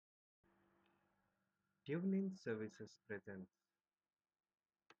Divine Services presents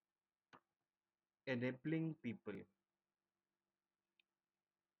Enabling People,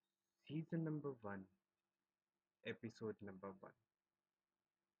 Season number 1, Episode number 1.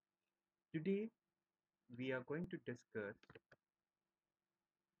 Today, we are going to discuss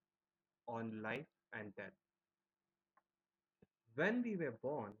on life and death. When we were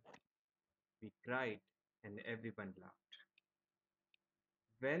born, we cried and everyone laughed.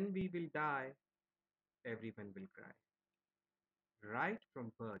 When we will die, everyone will cry. Right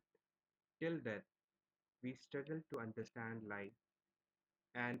from birth till death, we struggle to understand life,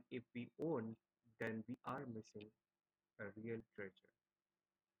 and if we won't, then we are missing a real treasure.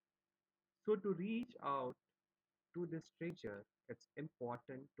 So, to reach out to this treasure, it's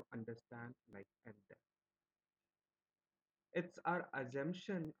important to understand life and death. It's our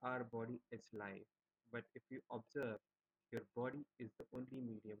assumption our body is life, but if you observe, your body is the only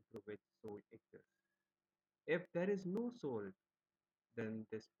medium through which soul exists. If there is no soul, then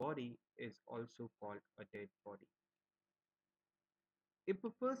this body is also called a dead body. If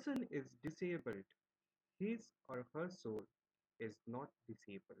a person is disabled, his or her soul is not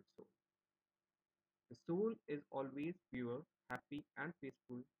disabled soul. The soul is always pure, happy, and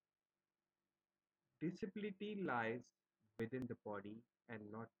peaceful. Disability lies within the body and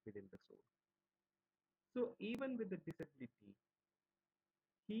not within the soul. So, even with the disability,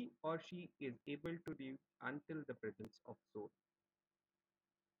 he or she is able to live until the presence of soul.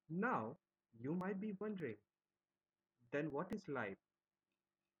 Now, you might be wondering, then what is life?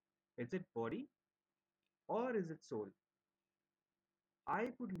 Is it body or is it soul? I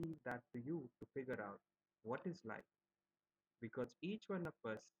would leave that to you to figure out what is life because each one of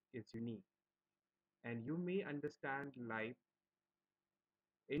us is unique and you may understand life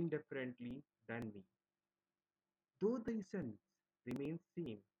indifferently than me. Though the essence remains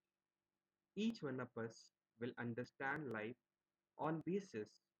same, each one of us will understand life on basis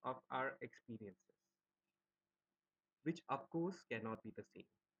of our experiences, which of course cannot be the same.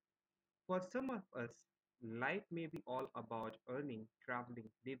 For some of us, life may be all about earning, traveling,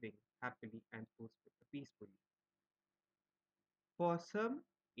 living happily and peacefully. For some,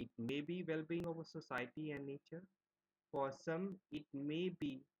 it may be well-being of a society and nature. For some, it may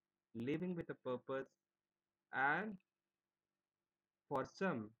be living with a purpose, and for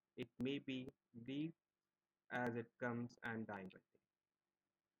some, it may be live as it comes and die one day.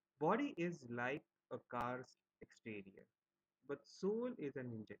 Body is like a car's exterior, but soul is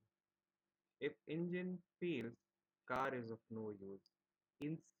an engine. If engine fails, car is of no use.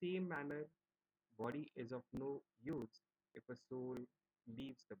 In same manner, body is of no use if a soul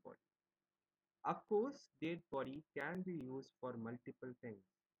leaves the body. Of course, dead body can be used for multiple things,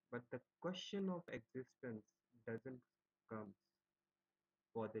 but the question of existence doesn't come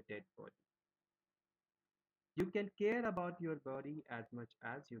for the dead body. You can care about your body as much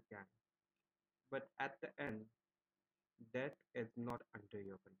as you can, but at the end, that is not under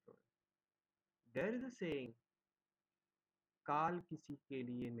your control. There is a saying, काल किसी के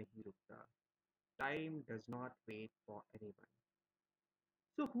लिए नहीं रुकता. Time does not wait for anyone.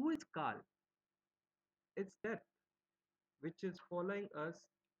 So who is Kal? It's death, which is following us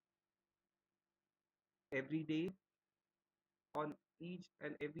every day on each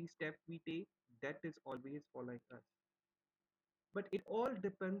and every step we take. That is always following us. But it all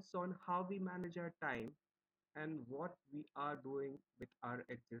depends on how we manage our time and what we are doing with our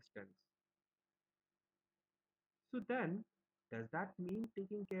existence. So then, does that mean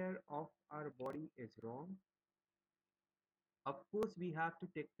taking care of our body is wrong? Of course, we have to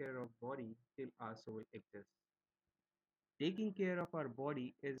take care of body till our soul exists. Taking care of our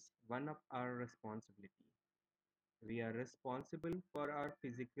body is one of our responsibility. We are responsible for our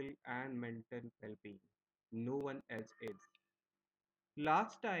physical and mental well-being. No one else is.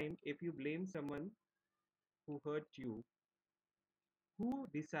 Last time, if you blame someone who hurt you, who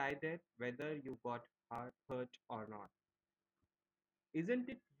decided whether you got hurt or not? Isn't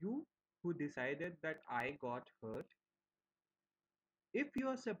it you who decided that I got hurt? If you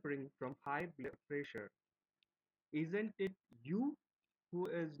are suffering from high blood pressure, isn't it you who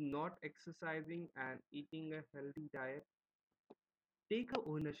is not exercising and eating a healthy diet? Take a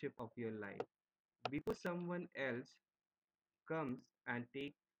ownership of your life before someone else comes and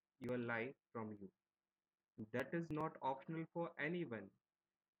takes your life from you. That is not optional for anyone.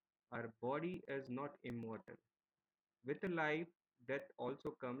 Our body is not immortal. With a life, death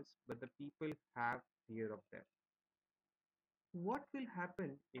also comes, but the people have fear of death. What will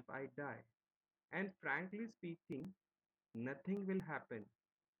happen if I die? And frankly speaking, nothing will happen.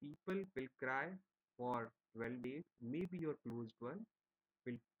 People will cry for 12 days. Maybe your closed one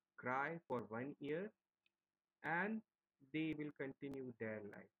will cry for 1 year. and they will continue their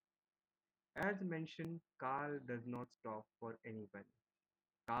life. As mentioned, Kal does not stop for anyone.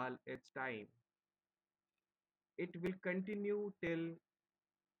 Kal, it's time. It will continue till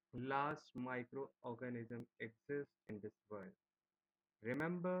last microorganism exists in this world.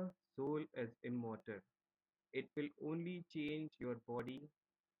 Remember, soul is immortal. It will only change your body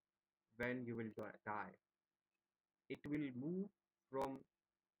when you will die. It will move from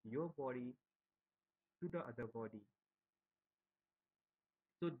your body to the other body.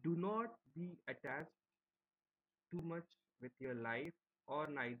 So do not be attached too much with your life or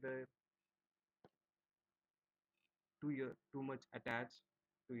neither too much attached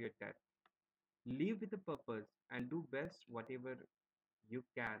to your death. Live with a purpose and do best whatever you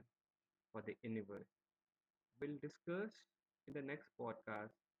can for the universe. We'll discuss in the next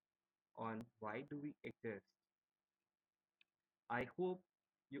podcast on why do we exist. I hope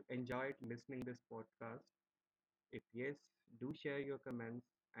you enjoyed listening this podcast. If yes, do share your comments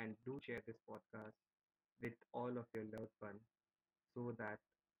and do share this podcast with all of your loved ones so that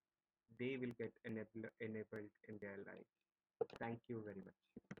they will get enabled in their life. Thank you very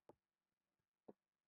much.